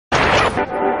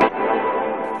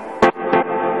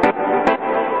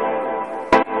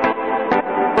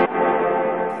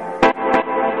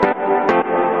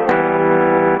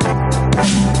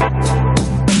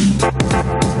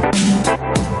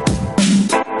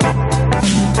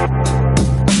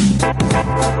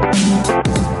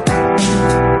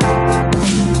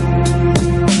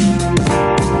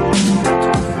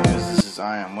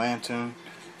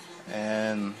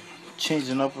And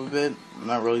changing up a bit. I'm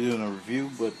not really doing a review,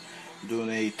 but I'm doing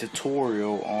a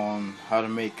tutorial on how to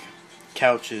make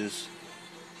couches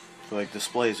for like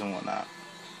displays and whatnot.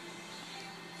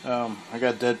 I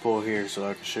got Deadpool here so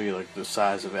I can show you like the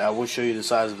size of it. I will show you the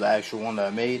size of the actual one that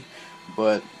I made,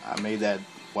 but I made that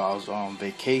while I was on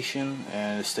vacation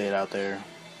and it stayed out there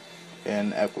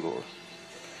in Ecuador.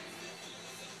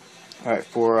 Alright,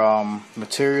 for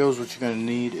materials, what you're going to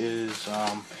need is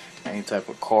any type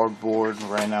of cardboard.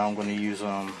 Right now I'm going to use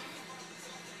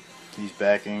these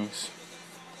backings.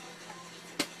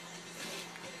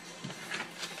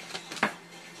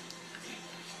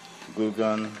 Glue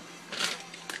gun,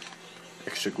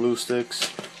 extra glue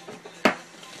sticks.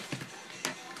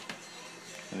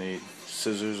 I need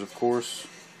scissors, of course,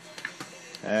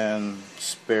 and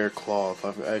spare cloth.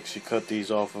 I've actually cut these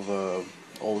off of a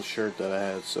old shirt that I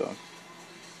had, so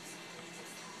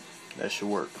that should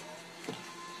work.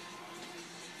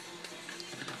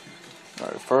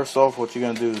 Alright, first off, what you're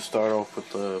going to do is start off with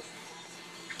the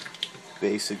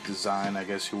basic design, I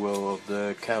guess you will, of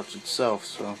the couch itself.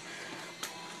 So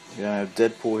you're going to have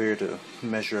Deadpool here to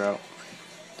measure out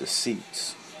the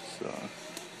seats. So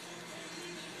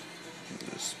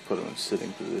just put them in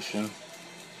sitting position.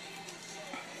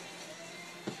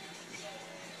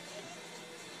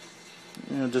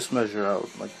 Just measure out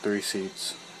like 3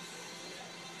 seats.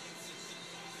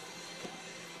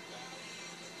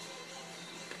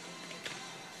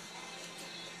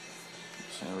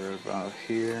 So we're about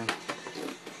here.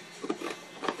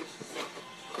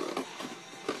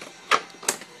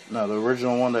 Now the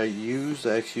original one that I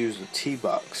actually used a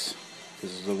T-box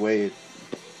because the way it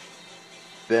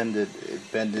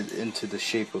bended into the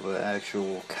shape of an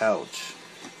actual couch.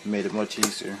 It made it much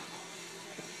easier.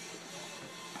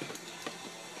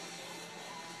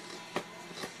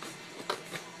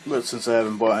 But since I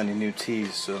haven't bought any new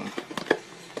tees, so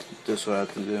this is what I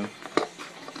have to do.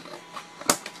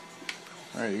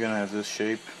 Alright, you're gonna have this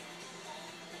shape.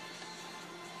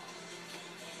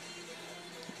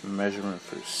 Measurement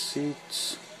for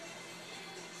seats.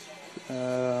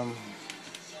 At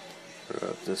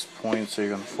this point, so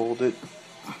you're gonna fold it.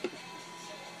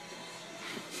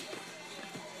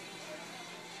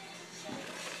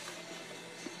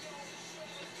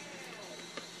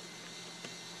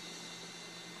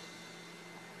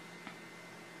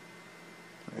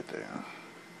 Right there.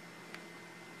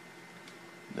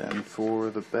 Then for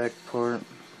the back part,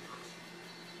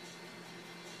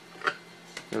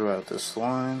 go about this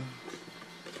line.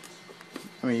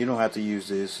 I mean, you don't have to use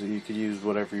this. You could use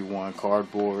whatever you want,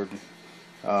 cardboard,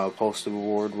 poster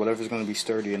board, whatever's going to be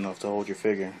sturdy enough to hold your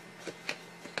figure.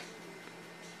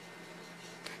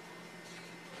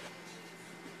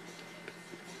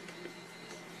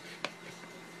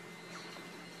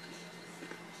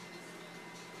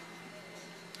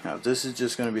 Now this is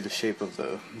just going to be the shape of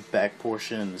the back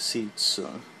portion and the seats,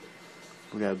 so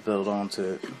we got to build onto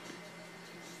it.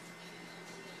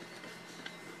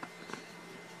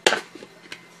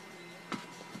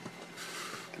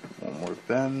 One more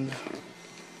bend.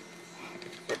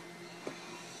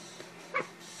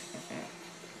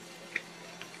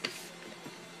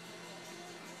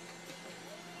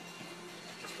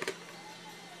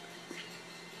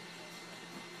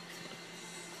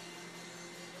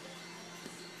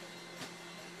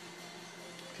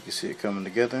 You can see it coming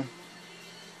together.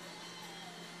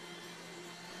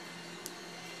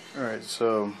 Alright,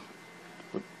 so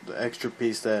with the extra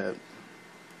piece that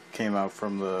came out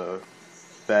from the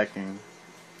backing,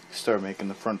 start making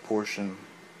the front portion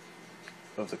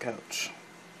of the couch.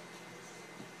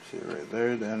 See it right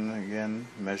there, then again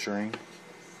measuring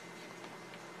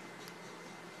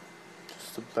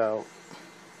just about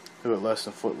a bit less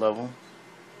than foot level.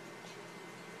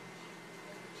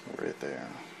 Right there.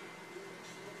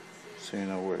 So you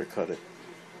know where to cut it.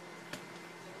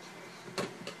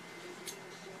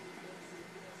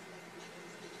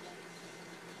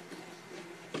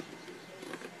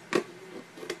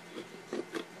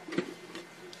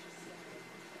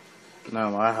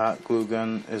 Now my hot glue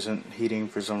gun isn't heating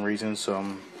for some reason, so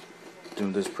I'm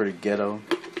doing this pretty ghetto,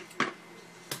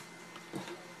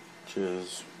 which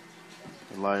is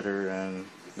the lighter and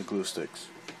the glue sticks.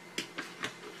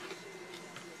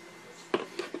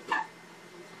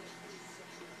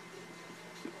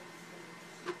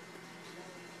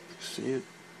 See it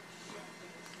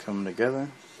coming together?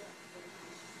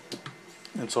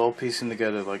 It's all piecing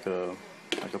together like a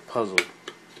puzzle.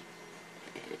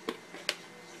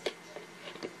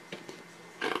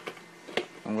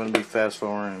 I'm going to be fast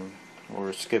forwarding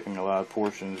or skipping a lot of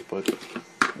portions, but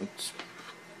it's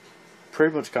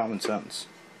pretty much common sense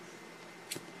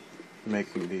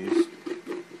making these.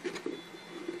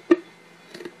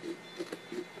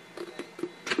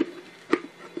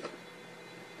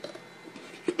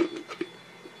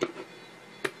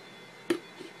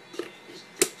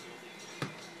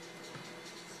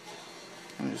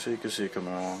 So you can see it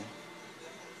coming along.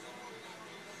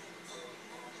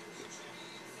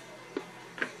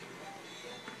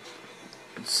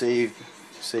 Save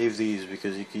these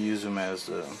because you can use them as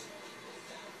the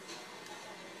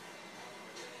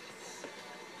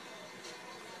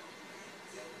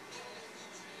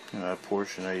that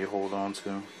portion that you hold on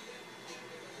to.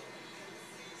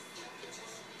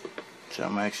 So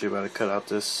I'm actually about to cut out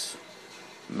this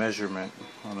measurement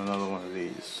on another one of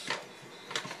these.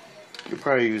 You could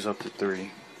probably use up to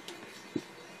 3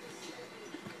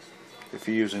 if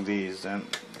you're using these. Then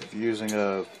if you're using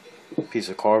a piece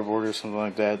of cardboard or something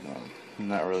like that, I'm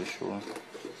not really sure.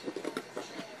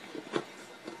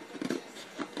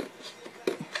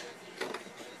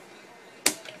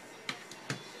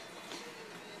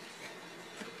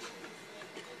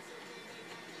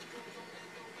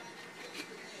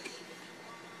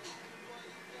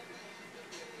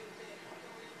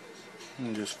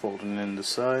 And just folding in the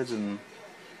sides and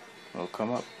it'll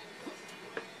come up.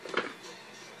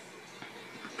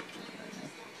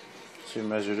 So you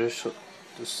measure this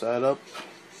side up,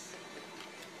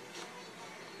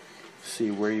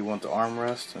 see where you want the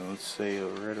armrest, and let's say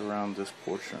right around this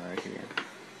portion right here.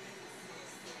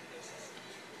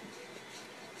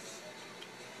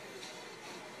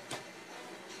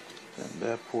 Then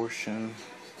that portion,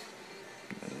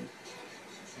 and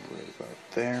right about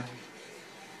there.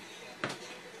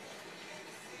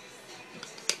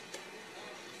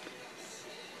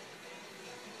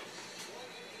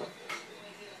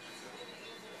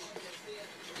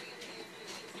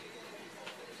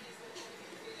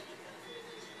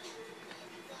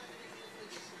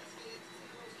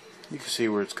 You can see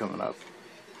where it's coming up.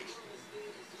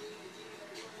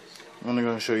 I'm only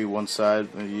going to show you one side,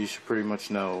 but you should pretty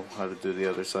much know how to do the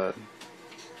other side.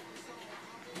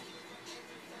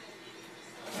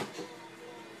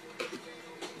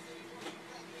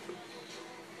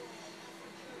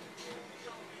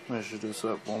 Measure this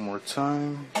up one more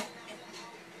time.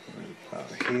 Right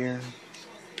about here.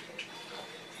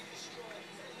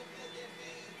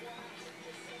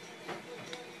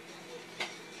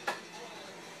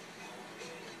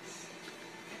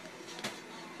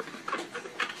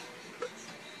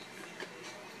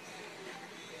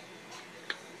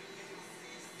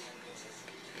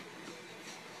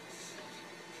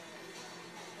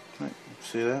 Right,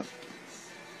 see that?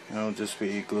 And it'll just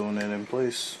be gluing it in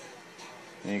place.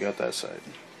 And you got that side.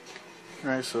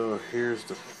 Alright, so here's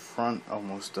the front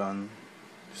almost done.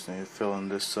 Just need to fill in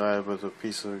this side with a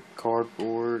piece of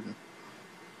cardboard.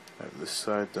 Have this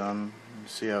side done.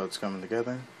 See how it's coming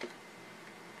together?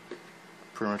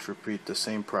 Pretty much repeat the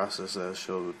same process as I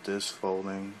showed with this,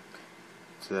 folding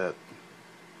to that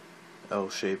L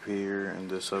shape here and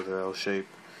this other L shape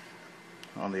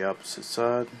on the opposite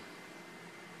side.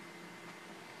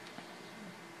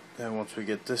 Then once we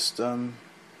get this done,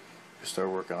 we start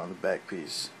working on the back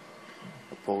piece.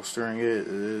 Upholstering it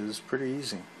is pretty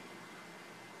easy.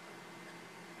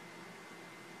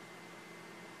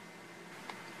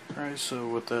 Alright, so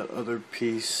with that other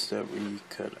piece that we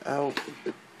cut out,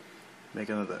 make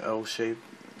another L shape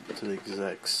to the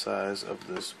exact size of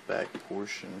this back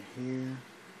portion here.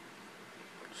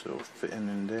 So fitting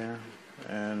in there,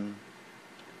 and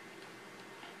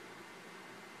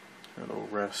it'll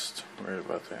rest right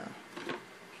about there.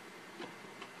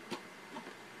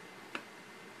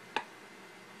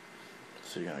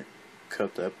 So you're going to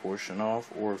cut that portion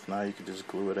off, or if not, you can just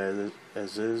glue it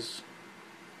as is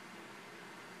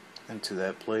into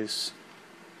that place.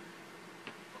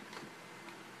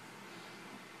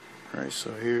 Alright,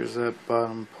 so here's that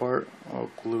bottom part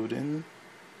all glued in.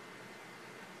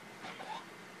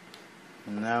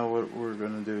 And now what we're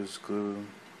going to do is glue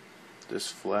this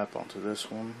flap onto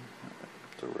this one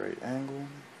at the right angle.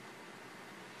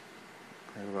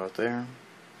 Right about there.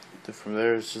 Then from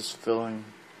there it's just filling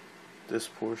this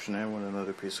portion in with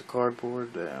another piece of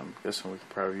cardboard that I'm guessing we could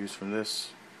probably use from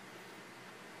this,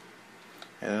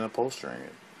 and then upholstering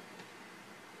it.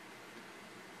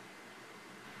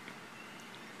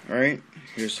 Alright,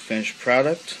 here's the finished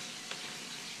product.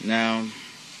 Now,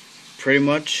 pretty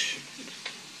much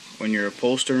when you're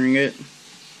upholstering it,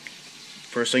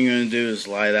 first thing you're going to do is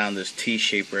lie down this T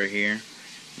shape right here.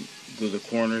 Glue the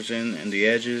corners in and the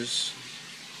edges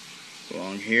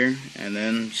along here, and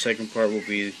then second part will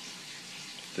be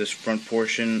this front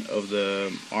portion of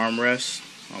the armrest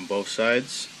on both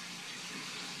sides.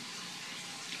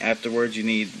 Afterwards, you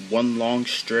need one long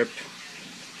strip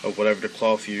of whatever the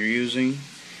cloth you're using.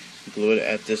 Glue it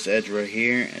at this edge right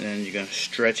here, and then you're going to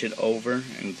stretch it over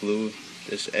and glue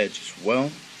this edge as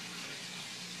well.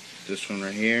 This one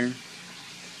right here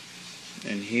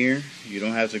and here. You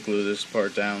don't have to glue this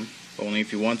part down, only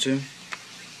if you want to.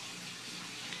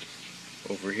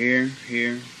 Over here,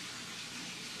 here,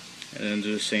 and then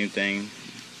do the same thing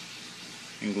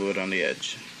and glue it on the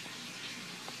edge.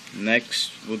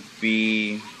 Next would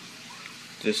be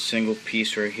this single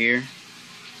piece right here.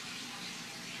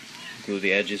 Glue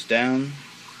the edges down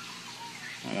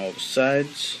on all the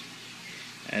sides,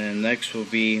 and then next will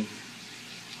be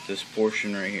this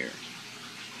portion right here.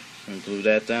 And glue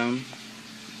that down,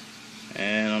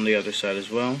 and on the other side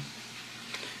as well.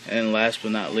 And last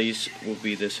but not least will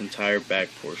be this entire back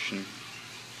portion.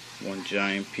 One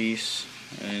giant piece,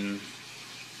 and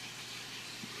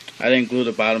I didn't glue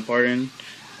the bottom part in.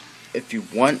 If you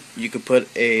want, you could put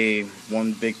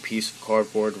one big piece of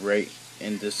cardboard right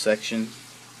in this section.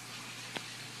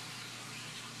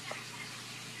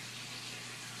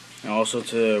 And also,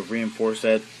 to reinforce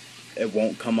that it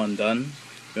won't come undone,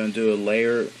 you're going to do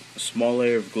a small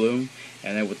layer of glue,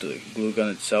 and then with the glue gun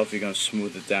itself, you're going to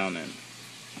smooth it down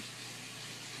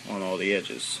on all the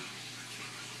edges.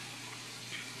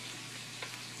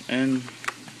 And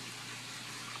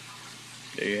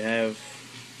there you have.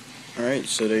 Alright,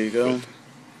 so there you go.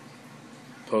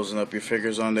 Posing up your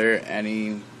figures on there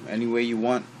any way you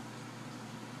want.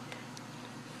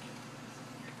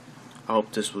 I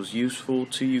hope this was useful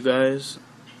to you guys.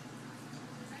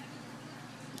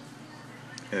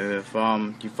 If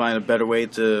you find a better way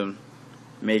to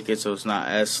make it so it's not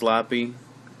as sloppy,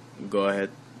 go ahead.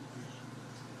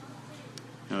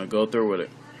 Go through with it.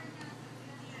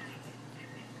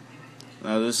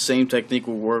 Now this same technique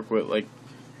will work with like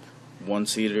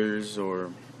one-seaters,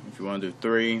 or if you want to do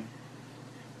 3.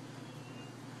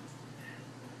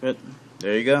 But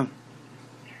there you go.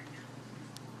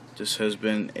 This has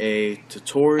been a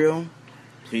tutorial.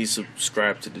 Please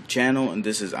subscribe to the channel, and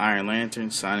this is Iron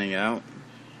Lantern signing out.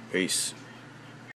 Peace.